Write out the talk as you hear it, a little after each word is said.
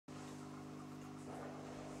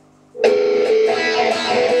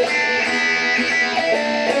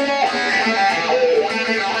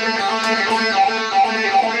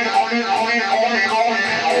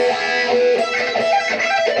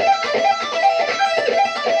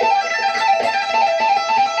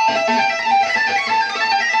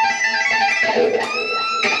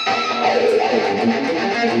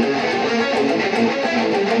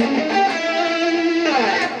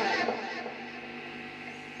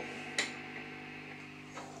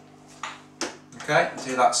Okay,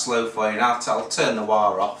 do that slow for you now. I'll turn the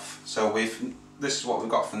wire off. So this is what we've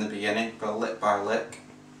got from the beginning, go lick by lick.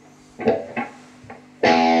 Do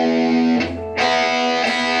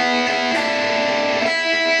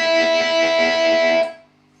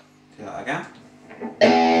that again.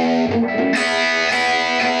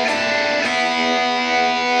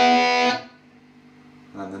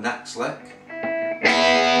 And then the next lick.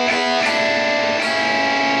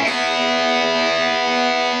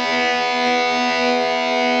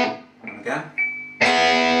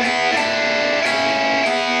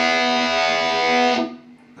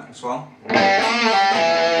 Next one.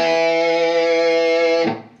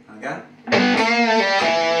 And again.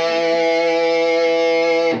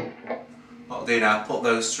 What I'll do now, put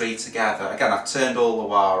those three together. Again, I've turned all the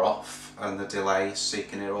wire off and the delays so you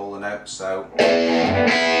can hear all the notes. So.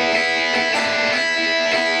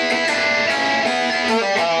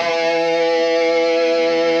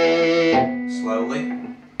 Slowly.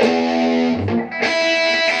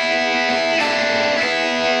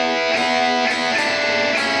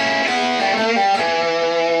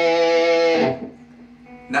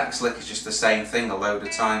 Next lick is just the same thing a load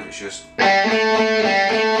of times, it's just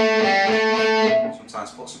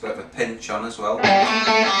sometimes puts a bit of a pinch on as well.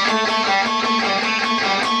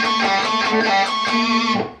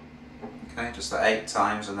 Okay, just that 8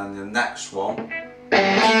 times, and then the next one.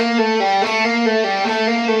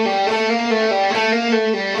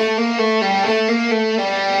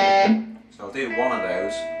 So I'll do one of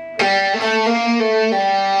those.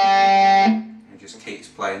 And it just keeps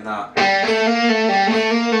playing that.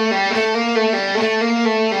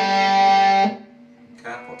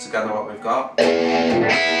 Together what we've got.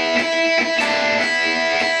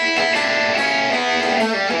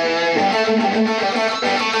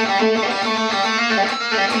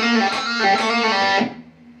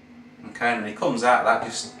 Okay, and when he comes out that,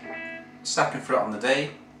 just second fret on the D,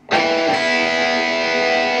 and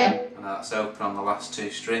that's open on the last 2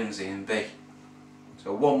 strings, E and B.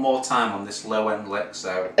 So one more time on this low end lick,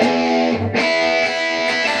 so.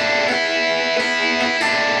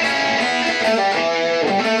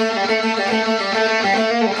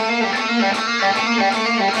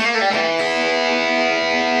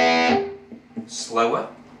 Slower.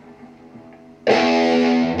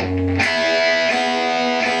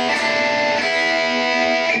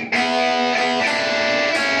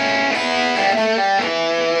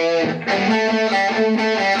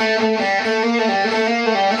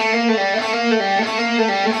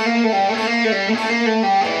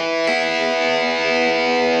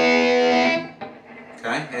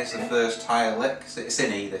 Okay, here's the first higher lick. It's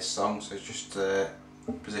in E, this song, so it's just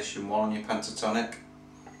position 1 on your pentatonic.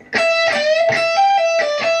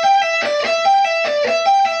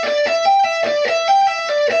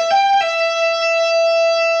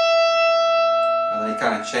 And then he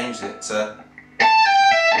kind of changed it to.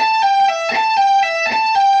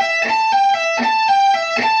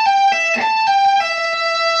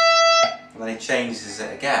 And then he changes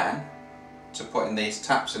it again to putting these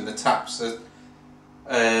taps in. The taps are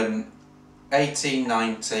 18,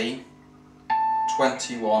 19,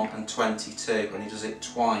 21 and 22, and he does it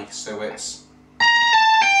twice, so it's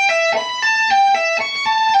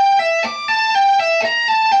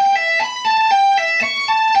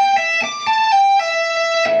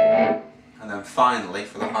and then finally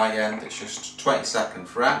for the high end it's just 22nd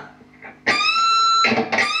fret,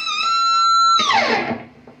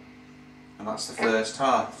 and that's the first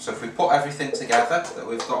half. So if we put everything together that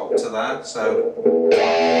we've got up to there, so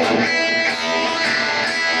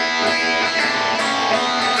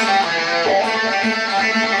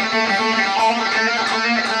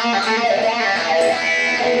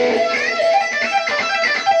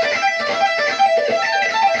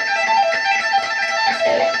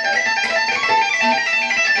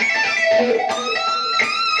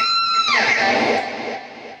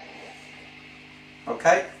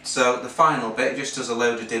okay, so the final bit just does a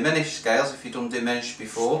load of diminished scales. If you've done diminished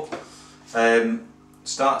before,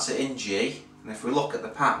 starts it in G, and if we look at the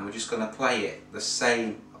pattern we're just going to play it the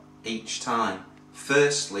same each time.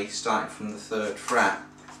 Firstly, starting from the 3rd fret.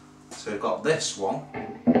 So we've got this one.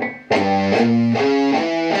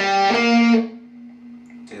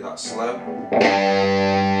 Do that slow.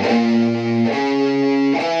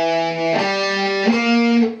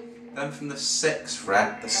 Then from the 6th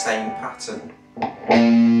fret, the same pattern.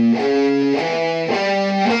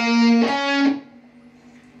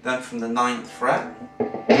 Then from the 9th fret.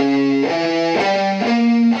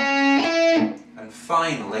 And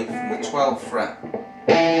finally from the 12th fret.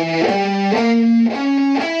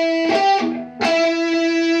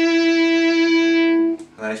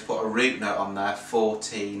 And then then he's put a root note on there,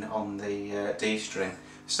 14 on the D string.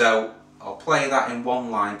 So I'll play that in one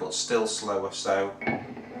line but still slower. So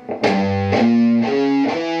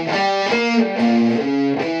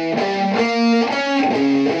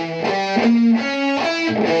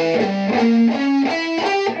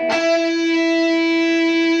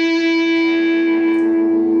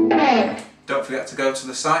don't forget to go to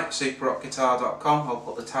the site superrockguitar.com. I'll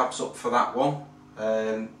put the tabs up for that one.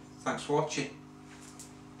 Thanks for watching.